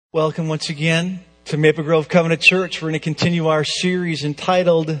Welcome once again to Maple Grove Covenant Church. We're going to continue our series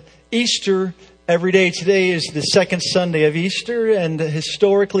entitled Easter Every Day. Today is the second Sunday of Easter, and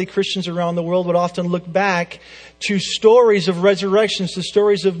historically Christians around the world would often look back to stories of resurrections, to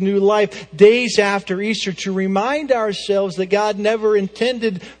stories of new life, days after Easter, to remind ourselves that God never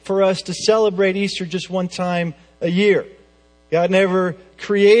intended for us to celebrate Easter just one time a year. God never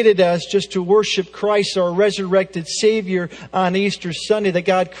created us just to worship Christ, our resurrected Savior, on Easter Sunday. That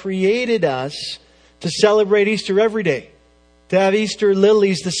God created us to celebrate Easter every day. To have Easter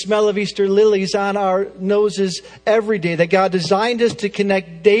lilies, the smell of Easter lilies on our noses every day. That God designed us to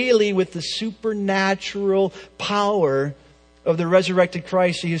connect daily with the supernatural power of the resurrected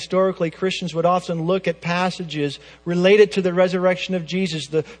Christ. Historically, Christians would often look at passages related to the resurrection of Jesus,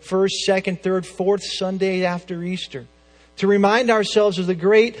 the first, second, third, fourth Sunday after Easter, to remind ourselves of the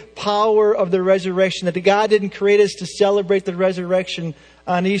great power of the resurrection, that God didn't create us to celebrate the resurrection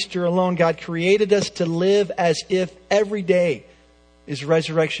on Easter alone. God created us to live as if every day is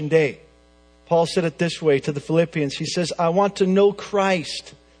Resurrection Day. Paul said it this way to the Philippians. He says, I want to know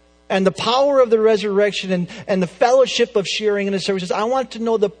Christ and the power of the resurrection and the fellowship of sharing in His services. I want to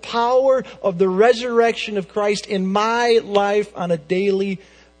know the power of the resurrection of Christ in my life on a daily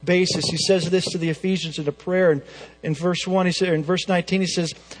basis. He says this to the Ephesians in a prayer. In verse 1, he said, in verse 19, he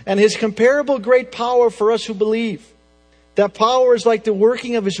says, and His comparable great power for us who believe. That power is like the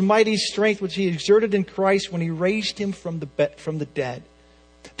working of His mighty strength, which He exerted in Christ when He raised Him from the dead.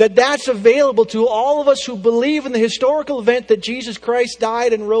 That's available to all of us who believe in the historical event that Jesus Christ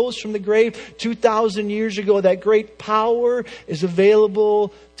died and rose from the grave 2,000 years ago. That great power is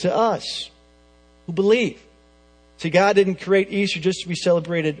available to us who believe. See, God didn't create Easter just to be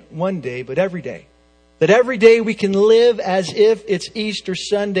celebrated one day, but every day. That every day we can live as if it's Easter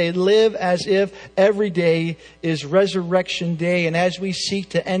Sunday. Live as if every day is Resurrection Day. And as we seek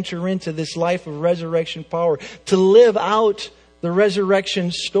to enter into this life of resurrection power, to live out the resurrection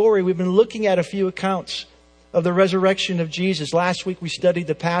story, we've been looking at a few accounts of the resurrection of Jesus. Last week we studied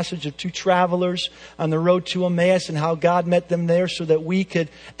the passage of two travelers on the road to Emmaus and how God met them there so that we could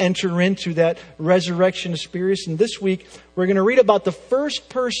enter into that resurrection experience. And this week we're going to read about the first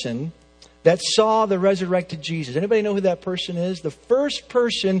person that saw the resurrected Jesus. Anybody know who that person is? The first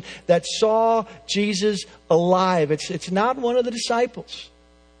person that saw Jesus alive. It's not one of the disciples.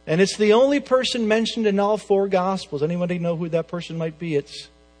 And it's the only person mentioned in all four Gospels. Anybody know who that person might be? It's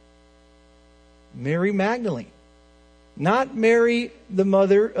Mary Magdalene. Not Mary, the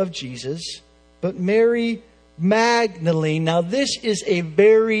mother of Jesus, but Mary Magdalene. Now, this is a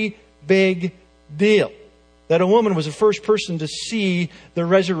very big deal, that a woman was the first person to see the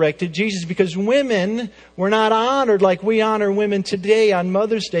resurrected Jesus, because women were not honored like we honor women today on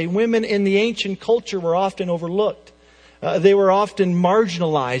Mother's Day. Women in the ancient culture were often overlooked. They were often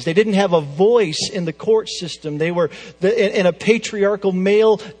marginalized. They didn't have a voice in the court system. They were in a patriarchal,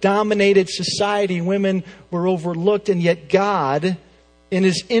 male-dominated society. Women were overlooked, and yet God, in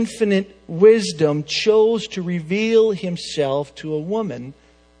His infinite wisdom, chose to reveal Himself to a woman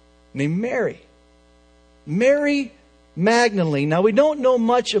named Mary. Mary Magdalene. Now, we don't know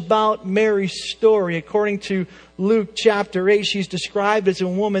much about Mary's story. According to Luke chapter 8, she's described as a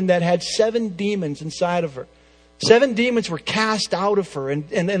woman that had 7 demons inside of her. 7 demons were cast out of her. And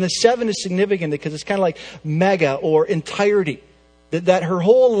the 7 is significant because it's kind of like mega or entirety. That her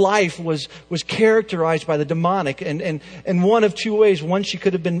whole life was characterized by the demonic. And one of two ways. One, she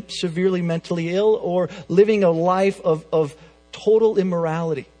could have been severely mentally ill or living a life of total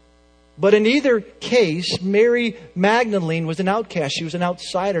immorality. But in either case, Mary Magdalene was an outcast. She was an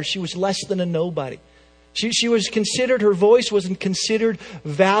outsider. She was less than a nobody. She was considered, her voice wasn't considered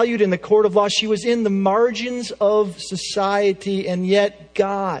valued in the court of law. She was in the margins of society, and yet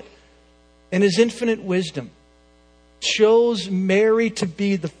God, in His infinite wisdom, chose Mary to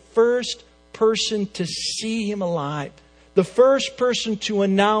be the first person to see Him alive. The first person to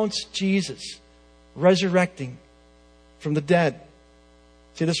announce Jesus resurrecting from the dead.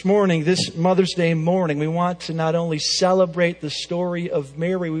 See, this morning, this Mother's Day morning, we want to not only celebrate the story of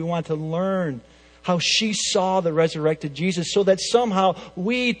Mary, we want to learn how she saw the resurrected Jesus, so that somehow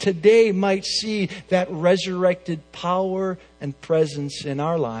we today might see that resurrected power and presence in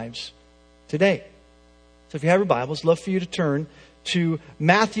our lives today. So if you have your Bibles, I'd love for you to turn to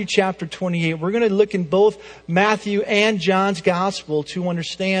Matthew chapter 28. We're going to look in both Matthew and John's Gospel to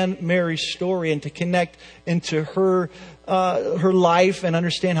understand Mary's story and to connect into her life and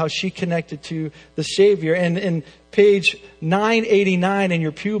understand how she connected to the Savior. And in page 989 in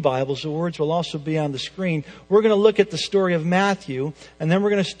your pew Bibles, the words will also be on the screen. We're going to look at the story of Matthew, and then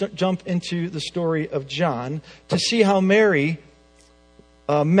we're going to jump into the story of John to see how Mary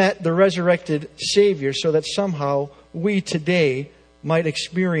met the resurrected Savior so that somehow we today might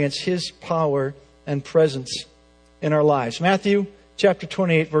experience His power and presence in our lives. Matthew chapter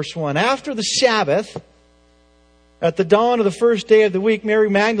 28, verse 1. After the Sabbath, at the dawn of the first day of the week, Mary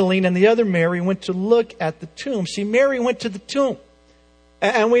Magdalene and the other Mary went to look at the tomb. See, Mary went to the tomb.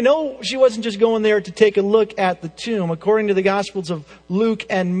 And we know she wasn't just going there to take a look at the tomb. According to the Gospels of Luke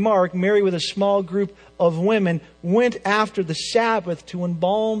and Mark, Mary with a small group of women went after the Sabbath to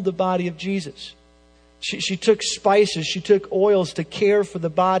embalm the body of Jesus. She took spices, she took oils to care for the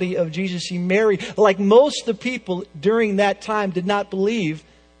body of Jesus. See, Mary, like most of the people during that time, did not believe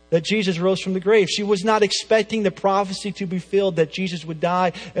that Jesus rose from the grave. She was not expecting the prophecy to be fulfilled that Jesus would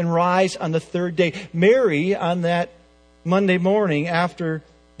die and rise on the third day. Mary, on that Monday morning after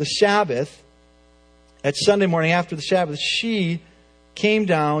the Sabbath, at Sunday morning after the Sabbath, she came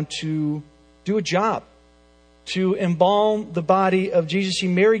down to do a job, to embalm the body of Jesus. See,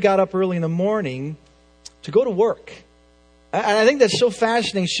 Mary got up early in the morning to go to work. And I think that's so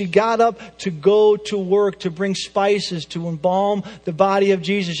fascinating. She got up to go to work, to bring spices, to embalm the body of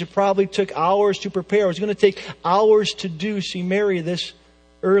Jesus. It probably took hours to prepare. It was going to take hours to do. See, Mary, this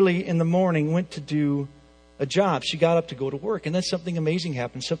early in the morning, went to do a job. She got up to go to work. And then something amazing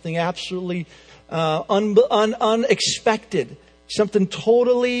happened. Something absolutely unexpected. Something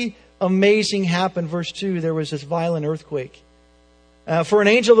totally amazing happened. Verse 2, there was this violent earthquake. For an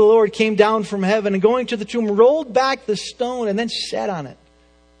angel of the Lord came down from heaven and going to the tomb, rolled back the stone and then sat on it.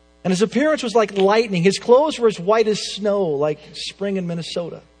 And his appearance was like lightning. His clothes were as white as snow, like spring in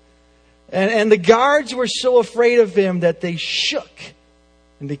Minnesota. And the guards were so afraid of him that they shook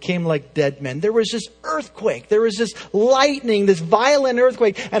and became like dead men. There was this earthquake. There was this lightning, this violent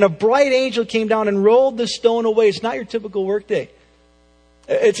earthquake. And a bright angel came down and rolled the stone away. It's not your typical workday.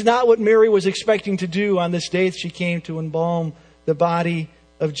 It's not what Mary was expecting to do on this day that she came to embalm the body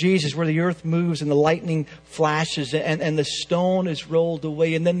of Jesus, where the earth moves and the lightning flashes and the stone is rolled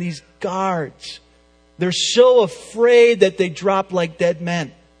away. And then these guards, they're so afraid that they drop like dead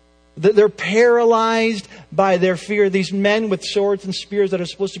men. They're paralyzed by their fear. These men with swords and spears that are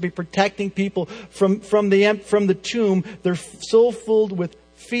supposed to be protecting people from the tomb, they're so filled with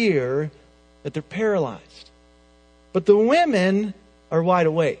fear that they're paralyzed. But the women are wide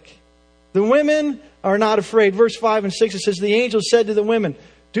awake. The women are not afraid. Verse 5 and 6, it says, the angel said to the women,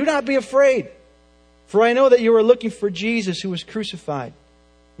 do not be afraid, for I know that you are looking for Jesus who was crucified.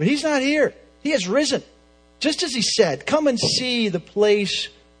 But He's not here. He has risen. Just as He said, come and see the place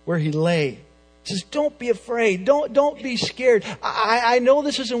where He lay. He says, don't be afraid. Don't be scared. I know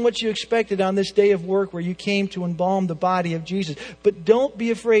this isn't what you expected on this day of work where you came to embalm the body of Jesus. But don't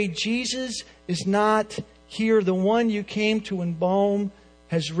be afraid. Jesus is not here. The one you came to embalm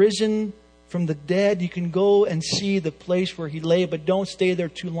has risen from the dead. You can go and see the place where He lay, but don't stay there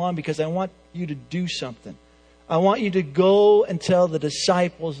too long, because I want you to do something. I want you to go and tell the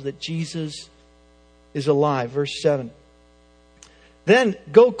disciples that Jesus is alive. Verse 7. Then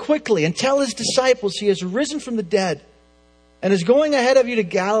go quickly and tell His disciples He has risen from the dead and is going ahead of you to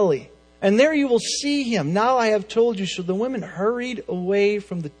Galilee. And there you will see Him. Now I have told you. So the women hurried away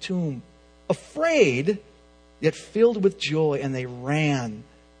from the tomb, afraid, yet filled with joy, and they ran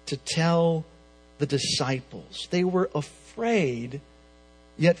to tell the disciples. They were afraid,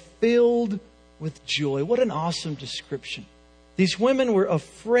 yet filled with joy. What an awesome description. These women were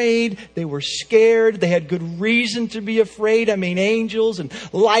afraid. They were scared. They had good reason to be afraid. I mean, angels and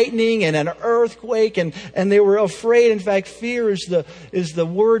lightning and an earthquake, and they were afraid. In fact, fear is the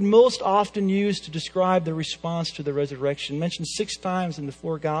word most often used to describe the response to the resurrection. Mentioned 6 times in the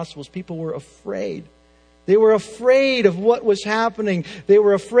 4 Gospels. People were afraid. They were afraid of what was happening. They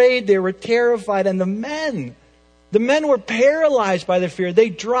were afraid. They were terrified. And the men were paralyzed by their fear. They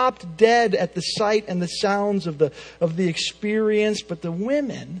dropped dead at the sight and the sounds of the experience. But the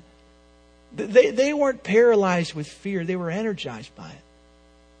women, they weren't paralyzed with fear. They were energized by it.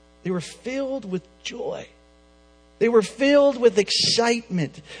 They were filled with joy. They were filled with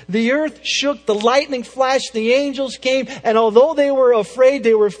excitement. The earth shook, the lightning flashed, the angels came, and although they were afraid,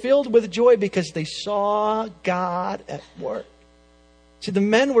 they were filled with joy because they saw God at work. See, the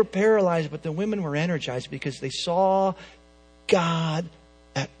men were paralyzed, but the women were energized because they saw God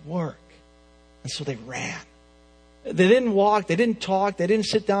at work. And so they ran. They didn't walk, they didn't talk, they didn't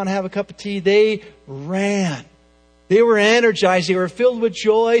sit down and have a cup of tea. They ran. They were energized. They were filled with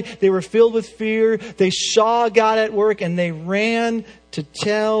joy. They were filled with fear. They saw God at work, and they ran to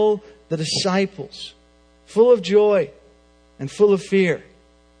tell the disciples, full of joy and full of fear.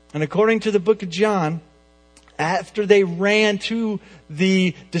 And according to the book of John, After they ran to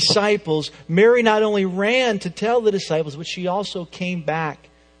the disciples, Mary not only ran to tell the disciples, but she also came back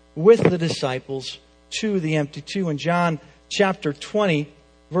with the disciples to the empty tomb. In John chapter 20,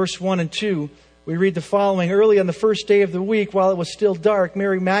 verse 1 and 2, we read the following. Early on the first day of the week, while it was still dark,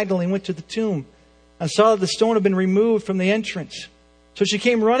 Mary Magdalene went to the tomb and saw that the stone had been removed from the entrance. So she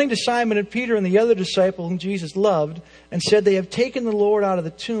came running to Simon and Peter and the other disciple whom Jesus loved and said, "They have taken the Lord out of the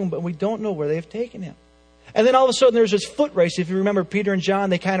tomb, but we don't know where they have taken him." And then all of a sudden there's this foot race. If you remember Peter and John,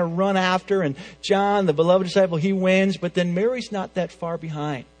 they kind of run after. And John, the beloved disciple, he wins. But then Mary's not that far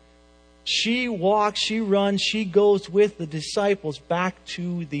behind. She walks, she runs, she goes with the disciples back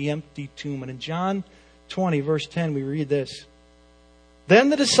to the empty tomb. And in John 20, verse 10, we read this. Then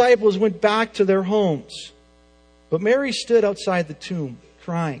the disciples went back to their homes. But Mary stood outside the tomb,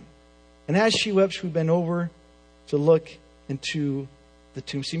 crying. And as she wept, she bent over to look into the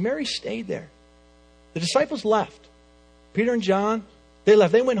tomb. See, Mary stayed there. The disciples left. Peter and John, they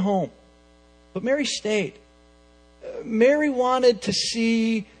left. They went home. But Mary stayed. Mary wanted to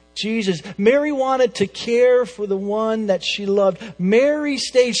see Jesus. Mary wanted to care for the one that she loved. Mary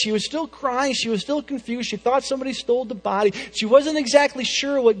stayed. She was still crying. She was still confused. She thought somebody stole the body. She wasn't exactly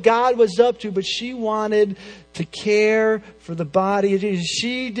sure what God was up to, but she wanted to care for the body of Jesus.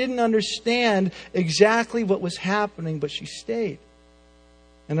 She didn't understand exactly what was happening, but she stayed.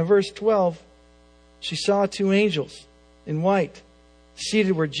 And in verse 12, she saw two angels in white,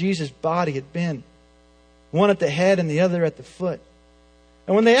 seated where Jesus' body had been, one at the head and the other at the foot.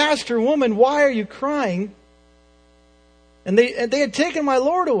 And when they asked her, "Woman, why are you crying?" And they had taken my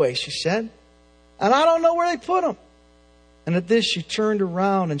Lord away, she said, "and I don't know where they put him." And at this she turned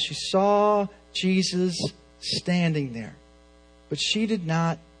around and she saw Jesus standing there. But she did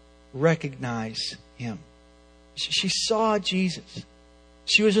not recognize him. She saw Jesus.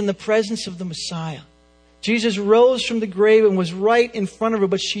 She was in the presence of the Messiah. Jesus rose from the grave and was right in front of her,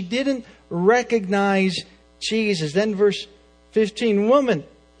 but she didn't recognize Jesus. Then verse 15, "Woman,"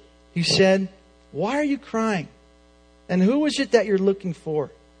 he said, "why are you crying? And who is it that you're looking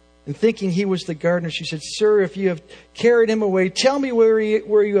for?" And thinking he was the gardener, she said, "Sir, if you have carried him away, tell me where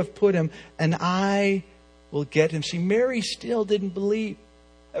you have put him, and I will get him." See, Mary still didn't believe.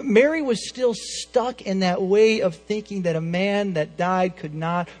 Mary was still stuck in that way of thinking that a man that died could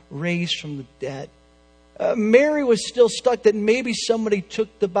not raise from the dead. Mary was still stuck that maybe somebody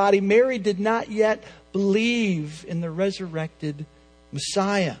took the body. Mary did not yet believe in the resurrected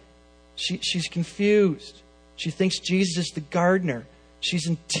Messiah. She's confused. She thinks Jesus is the gardener. She's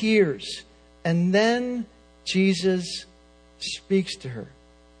in tears. And then Jesus speaks to her.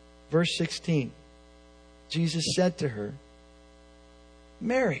 Verse 16. Jesus said to her,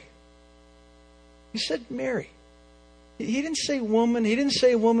 "Mary." He said, "Mary." He didn't say woman. He didn't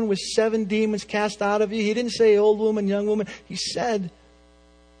say a woman with 7 demons cast out of you. He didn't say old woman, young woman. He said,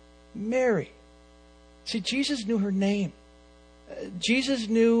 "Mary." See, Jesus knew her name. Jesus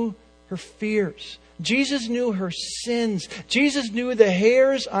knew her fears. Jesus knew her sins. Jesus knew the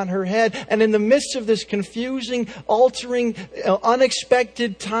hairs on her head. And in the midst of this confusing, altering,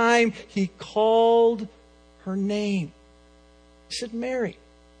 unexpected time, he called her name. He said, "Mary."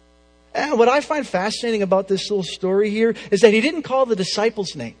 And what I find fascinating about this little story here is that he didn't call the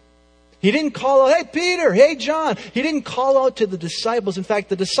disciples' name. He didn't call out, "Hey, Peter, hey, John." He didn't call out to the disciples. In fact,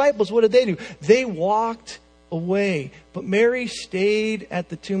 the disciples, what did they do? They walked away. But Mary stayed at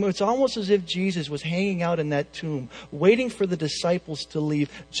the tomb. It's almost as if Jesus was hanging out in that tomb, waiting for the disciples to leave,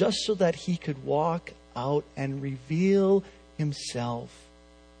 just so that he could walk out and reveal himself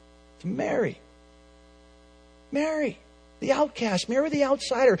to Mary. Mary, the outcast. Mary, the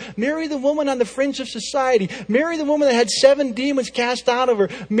outsider. Mary, the woman on the fringe of society. Mary, the woman that had 7 demons cast out of her.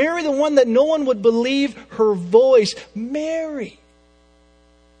 Mary, the one that no one would believe her voice. Mary.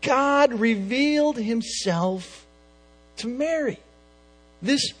 God revealed himself to Mary.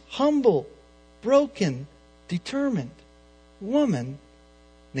 This humble, broken, determined woman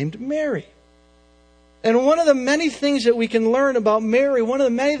named Mary. And one of the many things that we can learn about Mary, one of the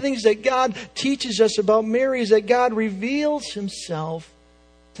many things that God teaches us about Mary is that God reveals himself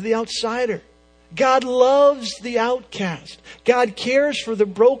to the outsider. God loves the outcast. God cares for the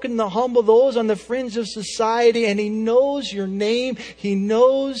broken, the humble, those on the fringe of society. And he knows your name. He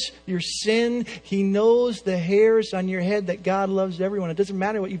knows your sin. He knows the hairs on your head, that God loves everyone. It doesn't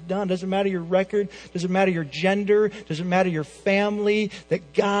matter what you've done. It doesn't matter your record. It doesn't matter your gender. It doesn't matter your family.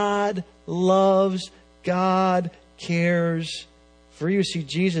 That God loves. God cares for you. See,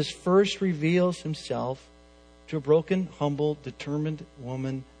 Jesus first reveals himself to a broken, humble, determined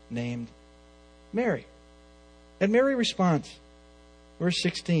woman named Mary. And Mary responds. Verse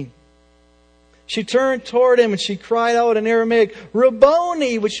 16. She turned toward him and she cried out in Aramaic,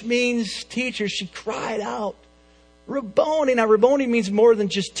 Rabboni, which means teacher. She cried out, Rabboni. Now, Rabboni means more than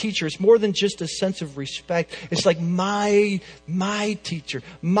just teacher. It's more than just a sense of respect. It's like my teacher,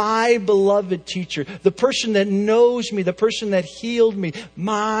 my beloved teacher, the person that knows me, the person that healed me,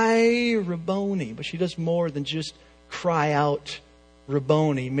 my Rabboni. But she does more than just cry out,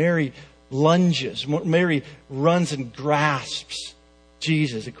 Rabboni. Mary lunges. Mary runs and grasps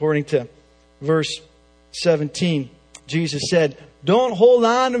Jesus. According to verse 17, Jesus said, don't hold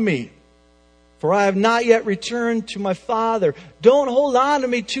on to me, for I have not yet returned to my Father. Don't hold on to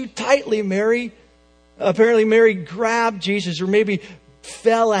me too tightly, Mary. Apparently Mary grabbed Jesus, or maybe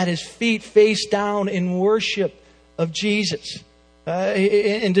fell at his feet face down in worship of Jesus.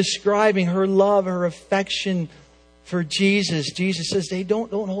 In describing her love, her affection for Jesus. Jesus says, "Hey, don't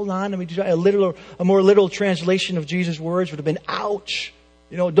hold on to me." A more literal translation of Jesus' words would have been, ouch.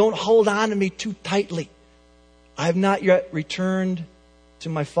 Don't hold on to me too tightly. I have not yet returned to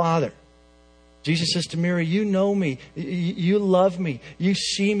my Father. Jesus says to Mary, you know me, you love me, you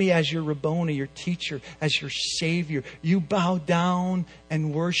see me as your Rabboni, your teacher, as your Savior. You bow down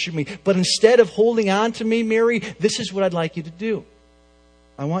and worship me. But instead of holding on to me, Mary, this is what I'd like you to do.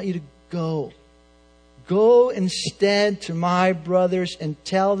 I want you to go. Go instead to my brothers and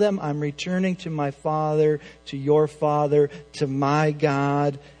tell them I'm returning to my Father, to your Father, to my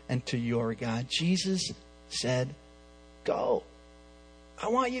God, and to your God. Jesus said, go. I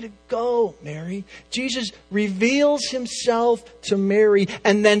want you to go, Mary. Jesus reveals himself to Mary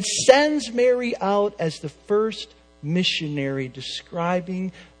and then sends Mary out as the first missionary,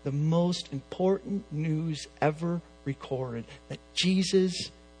 describing the most important news ever recorded, that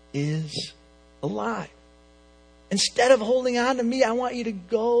Jesus is alive. Instead of holding on to me, I want you to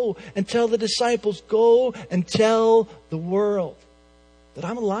go and tell the disciples, go and tell the world that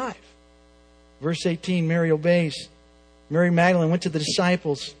I'm alive. Verse 18, Mary obeys. Mary Magdalene went to the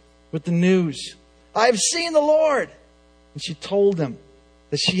disciples with the news. I've seen the Lord. And she told them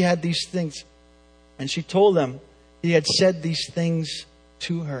that she had these things. And she told them he had said these things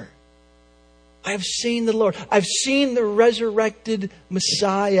to her. I have seen the Lord. I've seen the resurrected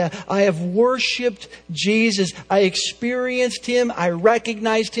Messiah. I have worshiped Jesus. I experienced him. I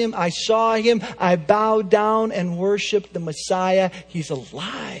recognized him. I saw him. I bowed down and worshiped the Messiah. He's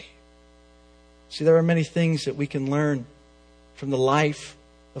alive. See, there are many things that we can learn from the life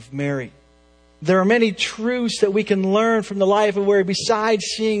of Mary. There are many truths that we can learn from the life of Mary, besides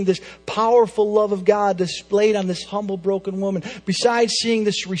seeing this powerful love of God displayed on this humble, broken woman. Besides seeing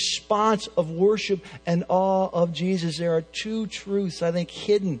this response of worship and awe of Jesus, there are two truths, I think,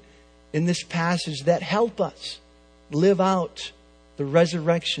 hidden in this passage that help us live out the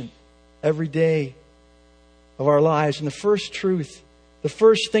resurrection every day of our lives. And the first truth, the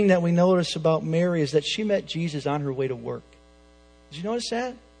first thing that we notice about Mary is that she met Jesus on her way to work. Did you notice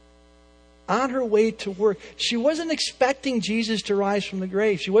that? On her way to work. She wasn't expecting Jesus to rise from the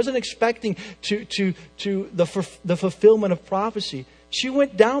grave. She wasn't expecting the fulfillment of prophecy. She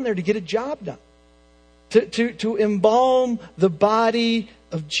went down there to get a job done. To embalm the body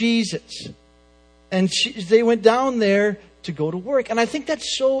of Jesus. And they went down there to go to work. And I think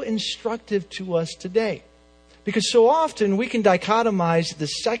that's so instructive to us today. Because so often we can dichotomize the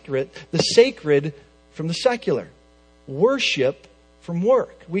sacred from the secular. Worship from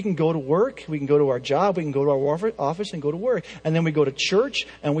work. We can go to work, we can go to our job, we can go to our office and go to work. And then we go to church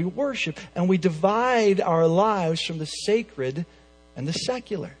and we worship. And we divide our lives from the sacred and the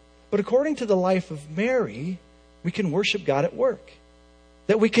secular. But according to the life of Mary, we can worship God at work.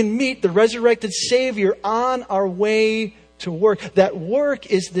 That we can meet the resurrected Savior on our way to work. That work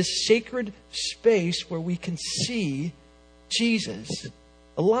is this sacred space where we can see Jesus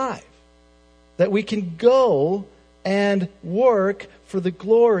alive. That we can go and work for the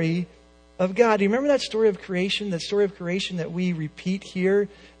glory of God. Do you remember that story of creation? That story of creation that we repeat here?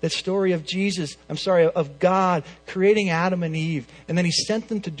 That story of of God creating Adam and Eve. And then he sent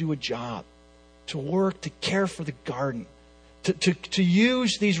them to do a job. To work, to care for the garden. To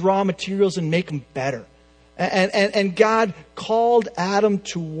use these raw materials and make them better. And God called Adam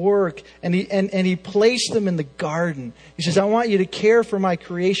to work, and he placed them in the garden. He says, I want you to care for my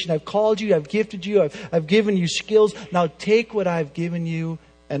creation. I've called you, I've gifted you, I've given you skills. Now take what I've given you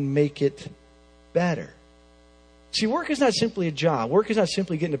and make it better. See, work is not simply a job. Work is not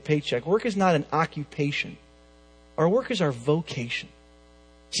simply getting a paycheck. Work is not an occupation. Our work is our vocation.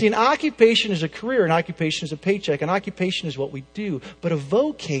 See, an occupation is a career. An occupation is a paycheck. An occupation is what we do. But a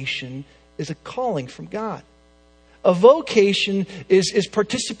vocation is a calling from God. A vocation is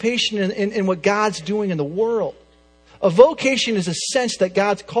participation in what God's doing in the world. A vocation is a sense that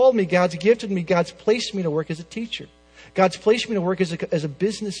God's called me, God's gifted me, God's placed me to work as a teacher. God's placed me to work as a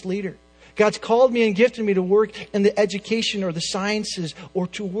business leader. God's called me and gifted me to work in the education or the sciences or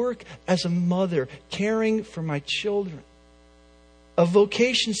to work as a mother, caring for my children. A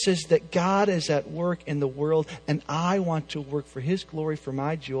vocation says that God is at work in the world and I want to work for His glory, for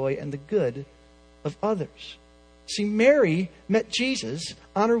my joy, and the good of others. See, Mary met Jesus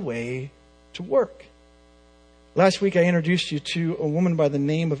on her way to work. Last week I introduced you to a woman by the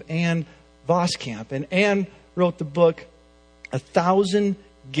name of Ann Voskamp. And Ann wrote the book 1,000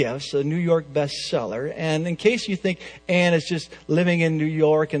 Gifts, a New York bestseller. And in case you think Ann is just living in New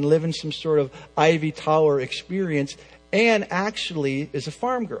York and living some sort of Ivy Tower experience, Ann actually is a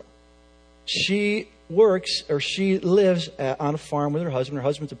farm girl. She lives on a farm with her husband. Her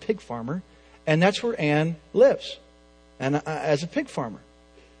husband's a pig farmer. And that's where Ann lives, and as a pig farmer.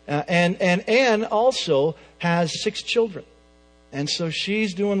 And Ann also has 6 children. And so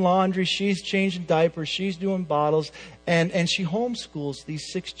she's doing laundry, she's changing diapers, she's doing bottles, and she homeschools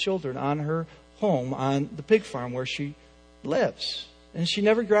these 6 children on her home on the pig farm where she lives. And she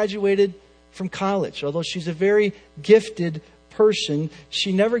never graduated from college. Although she's a very gifted person,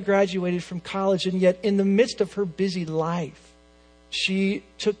 she never graduated from college. And yet in the midst of her busy life, she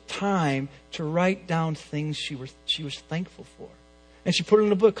took time to write down things she was thankful for. And she put it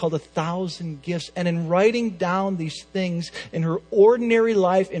in a book called 1,000 Gifts. And in writing down these things in her ordinary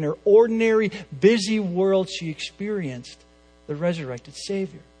life, in her ordinary busy world, she experienced the resurrected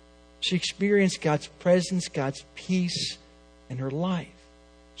Savior. She experienced God's presence, God's peace in her life.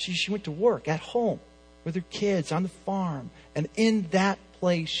 She went to work at home with her kids on the farm. And in that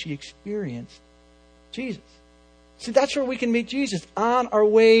place, she experienced Jesus. See, that's where we can meet Jesus, on our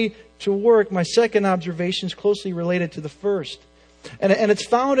way to work. My second observation is closely related to the first. And it's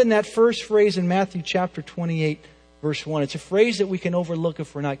found in that first phrase in Matthew chapter 28, verse 1. It's a phrase that we can overlook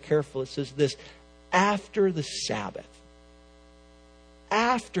if we're not careful. It says this: after the Sabbath.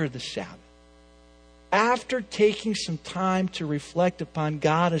 After the Sabbath. After taking some time to reflect upon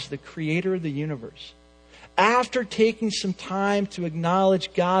God as the creator of the universe. After taking some time to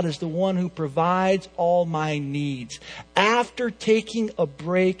acknowledge God as the one who provides all my needs. After taking a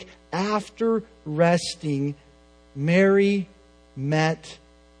break, after resting, Mary met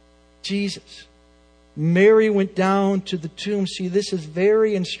Jesus. Mary went down to the tomb. See, this is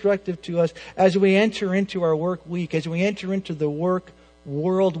very instructive to us as we enter into our work week, as we enter into the work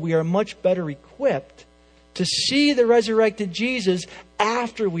world. We are much better equipped to see the resurrected Jesus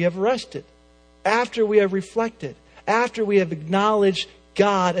after we have rested, after we have reflected, after we have acknowledged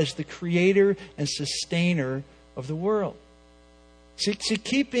God as the creator and sustainer of the world. See,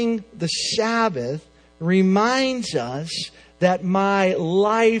 keeping the Sabbath reminds us that my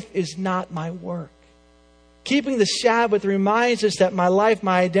life is not my work. Keeping the Sabbath reminds us that my life,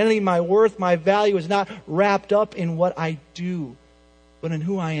 my identity, my worth, my value is not wrapped up in what I do, but in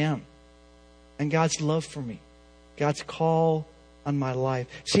who I am and God's love for me, God's call on my life.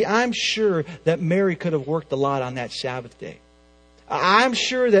 See, I'm sure that Mary could have worked a lot on that Sabbath day. I'm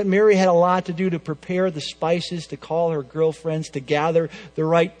sure that Mary had a lot to do to prepare the spices, to call her girlfriends, to gather the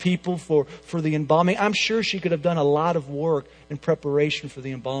right people for the embalming. I'm sure she could have done a lot of work in preparation for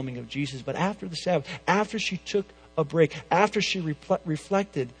the embalming of Jesus. But after the Sabbath, after she took a break, after she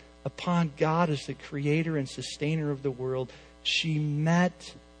reflected upon God as the creator and sustainer of the world, she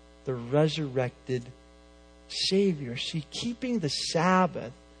met the resurrected Savior. See, keeping the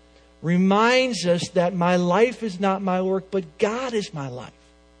Sabbath reminds us that my life is not my work, but God is my life.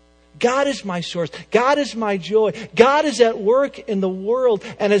 God is my source. God is my joy. God is at work in the world.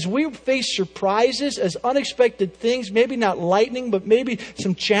 And as we face surprises, as unexpected things, maybe not lightning, but maybe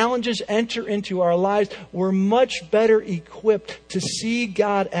some challenges enter into our lives, we're much better equipped to see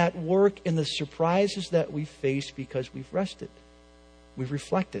God at work in the surprises that we face because we've rested. We've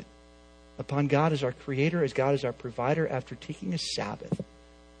reflected upon God as our creator, as God as our provider after taking a Sabbath.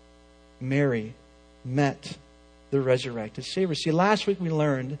 Mary met the resurrected Savior. See, last week we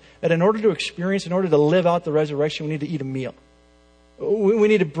learned that in order to live out the resurrection, we need to eat a meal. We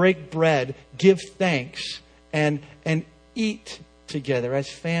need to break bread, give thanks, and eat together as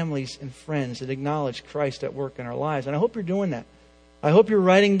families and friends and acknowledge Christ at work in our lives. And I hope you're doing that. I hope you're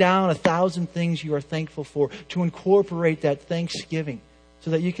writing down 1,000 things you are thankful for to incorporate that thanksgiving so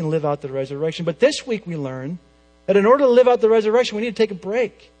that you can live out the resurrection. But this week we learned that in order to live out the resurrection, we need to take a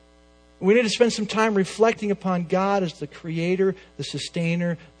break. We need to spend some time reflecting upon God as the creator, the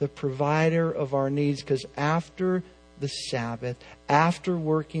sustainer, the provider of our needs. Because after the Sabbath, after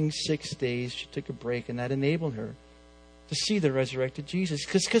working 6 days, she took a break, and that enabled her to see the resurrected Jesus.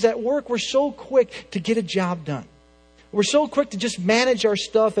 Because at work, we're so quick to get a job done. We're so quick to just manage our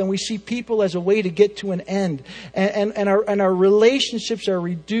stuff, and we see people as a way to get to an end. And our relationships are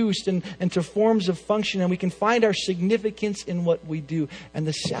reduced into forms of function, and we can find our significance in what we do. And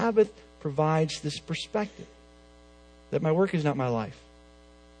the Sabbath provides this perspective that my work is not my life.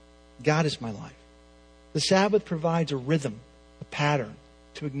 God is my life. The Sabbath provides a rhythm, a pattern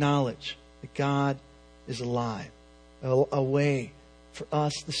to acknowledge that God is alive, a way for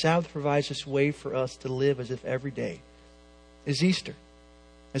us. The Sabbath provides this way for us to live as if every day is Easter,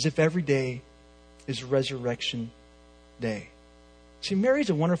 as if every day is Resurrection Day. See, Mary's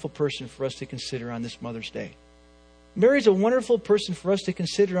a wonderful person for us to consider on this Mother's Day. Mary's a wonderful person for us to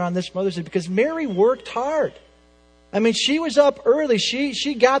consider on this Mother's Day because Mary worked hard. I mean, she was up early.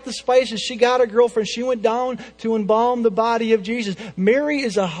 She got the spices. She got a girlfriend. She went down to embalm the body of Jesus. Mary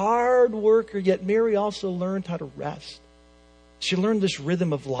is a hard worker, yet Mary also learned how to rest. She learned this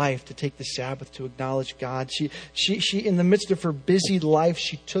rhythm of life to take the Sabbath to acknowledge God. She in the midst of her busy life,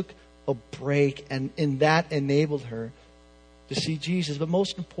 she took a break, and in that enabled her to see Jesus. But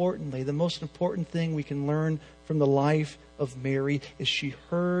most importantly, the most important thing we can learn from the life of Mary is she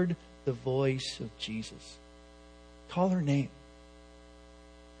heard the voice of Jesus. Call her name.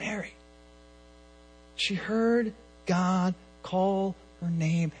 Mary. She heard God call her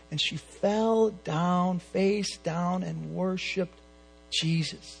name, and she fell down, face down, and worshiped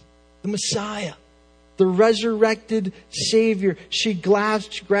Jesus, the Messiah, the resurrected Savior. She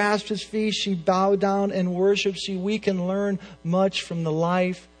grasped His feet. She bowed down and worshiped. See, we can learn much from the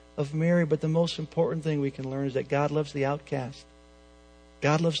life of Mary, but the most important thing we can learn is that God loves the outcast.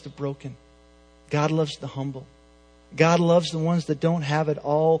 God loves the broken. God loves the humble. God loves the ones that don't have it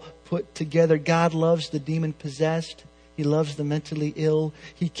all put together. God loves the demon-possessed. He loves the mentally ill.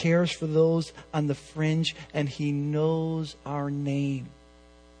 He cares for those on the fringe, and He knows our name.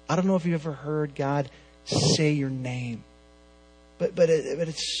 I don't know if you've ever heard God say your name, but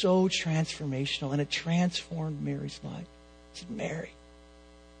it's so transformational, and it transformed Mary's life. He said, Mary,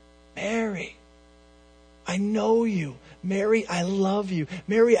 Mary, I know you. Mary, I love you.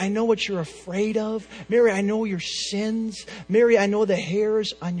 Mary, I know what you're afraid of. Mary, I know your sins. Mary, I know the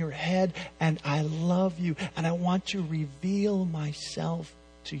hairs on your head, and I love you. And I want to reveal myself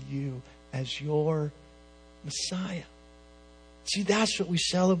to you as your Messiah. See, that's what we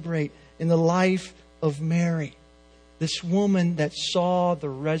celebrate in the life of Mary, this woman that saw the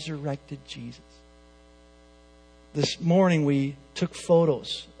resurrected Jesus. This morning we took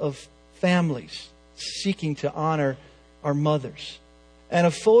photos of families seeking to honor our mothers. And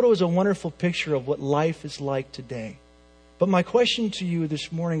a photo is a wonderful picture of what life is like today. But my question to you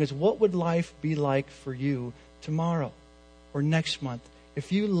this morning is, what would life be like for you tomorrow or next month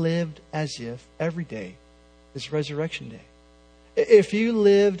if you lived as if every day is Resurrection Day? If you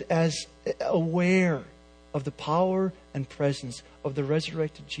lived as aware of the power and presence of the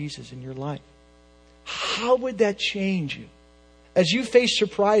resurrected Jesus in your life, how would that change you? As you face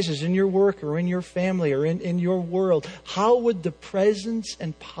surprises in your work or in your family or in your world, how would the presence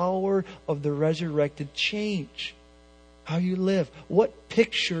and power of the resurrected change how you live? What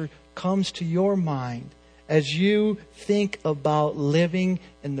picture comes to your mind as you think about living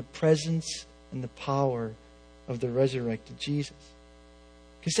in the presence and the power of the resurrected Jesus?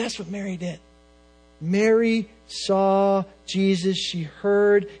 Because that's what Mary did. Mary saw Jesus. She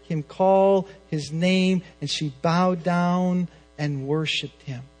heard Him call His name, and she bowed down and worshiped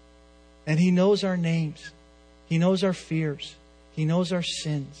Him. And He knows our names. He knows our fears. He knows our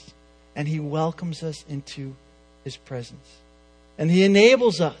sins. And He welcomes us into His presence. And He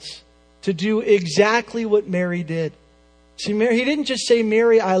enables us to do exactly what Mary did. See, Mary, He didn't just say,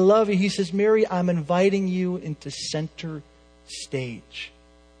 Mary, I love you. He says, Mary, I'm inviting you into center stage.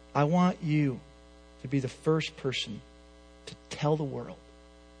 I want you to be the first person to tell the world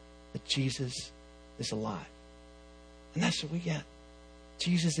that Jesus is alive. And that's what we get.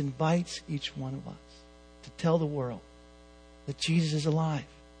 Jesus invites each one of us to tell the world that Jesus is alive,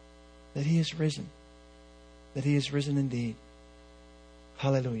 that He is risen, that He is risen indeed.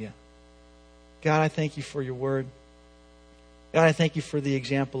 Hallelujah. God, I thank You for Your word. God, I thank You for the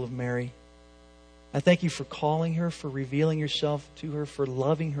example of Mary. I thank You for calling her, for revealing Yourself to her, for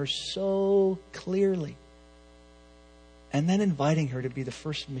loving her so clearly, and then inviting her to be the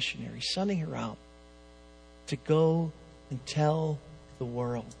first missionary, sending her out to go and tell the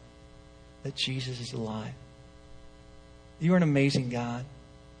world that Jesus is alive. You are an amazing God.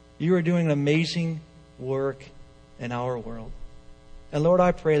 You are doing an amazing work in our world. And Lord,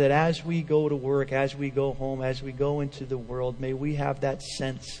 I pray that as we go to work, as we go home, as we go into the world, may we have that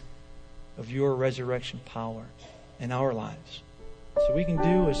sense of Your resurrection power in our lives. So we can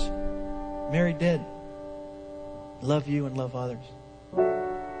do as Mary did. love you and love others.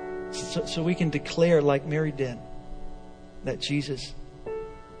 So we can declare, like Mary did, that Jesus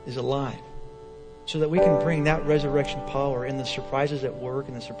is alive. So that we can bring that resurrection power in the surprises at work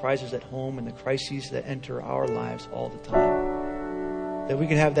and the surprises at home and the crises that enter our lives all the time. That we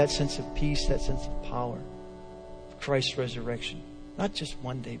can have that sense of peace, that sense of power of Christ's resurrection. Not just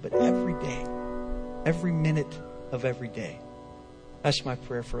one day, but every day. Every minute of every day. That's my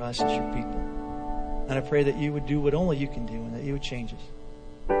prayer for us as your people. And I pray that you would do what only you can do and that you would change us.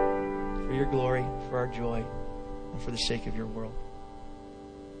 For your glory, for our joy, and for the sake of your world.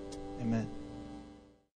 Amen.